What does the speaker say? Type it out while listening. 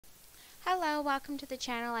Hello, welcome to the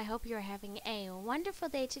channel. I hope you're having a wonderful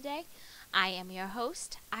day today. I am your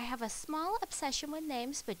host. I have a small obsession with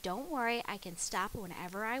names, but don't worry, I can stop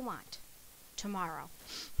whenever I want. Tomorrow.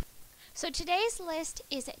 So today's list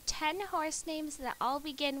is 10 horse names that all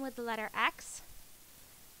begin with the letter X.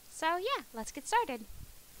 So yeah, let's get started.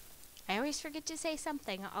 I always forget to say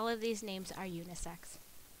something. All of these names are unisex.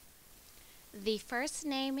 The first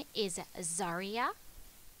name is Zaria.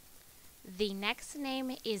 The next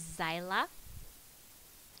name is Zyla.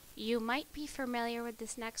 You might be familiar with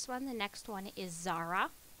this next one. The next one is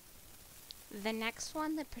Zara. The next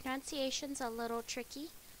one, the pronunciation's a little tricky.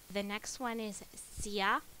 The next one is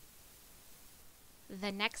Sia.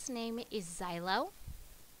 The next name is Xylo.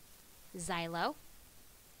 Xylo.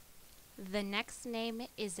 The next name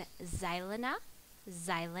is Xylena.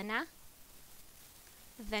 Xylena.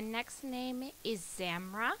 The next name is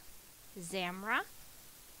Zamra. Zamra.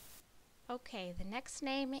 Okay, the next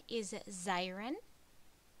name is Zyron.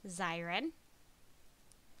 Zyron.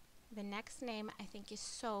 The next name I think is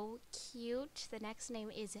so cute. The next name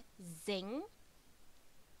is Zing.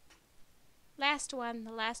 The last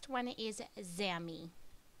one is Zammy.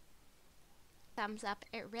 Thumbs up,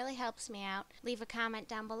 it really helps me out. Leave a comment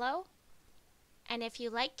down below. And if you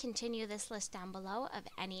like, continue this list down below of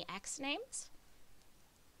any X names.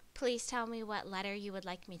 Please tell me what letter you would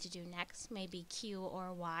like me to do next, maybe Q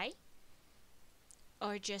or Y.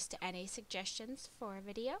 Or just any suggestions for a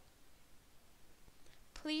video.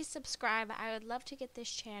 Please subscribe. I would love to get this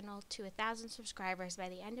channel to 1,000 subscribers by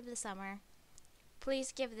the end of the summer.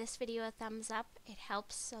 Please give this video a thumbs up. It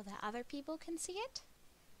helps so that other people can see it.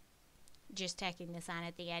 Just tacking this on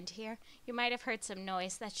at the end here. You might have heard some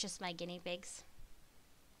noise. That's just my guinea pigs.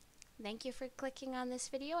 Thank you for clicking on this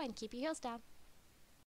video and keep your heels down.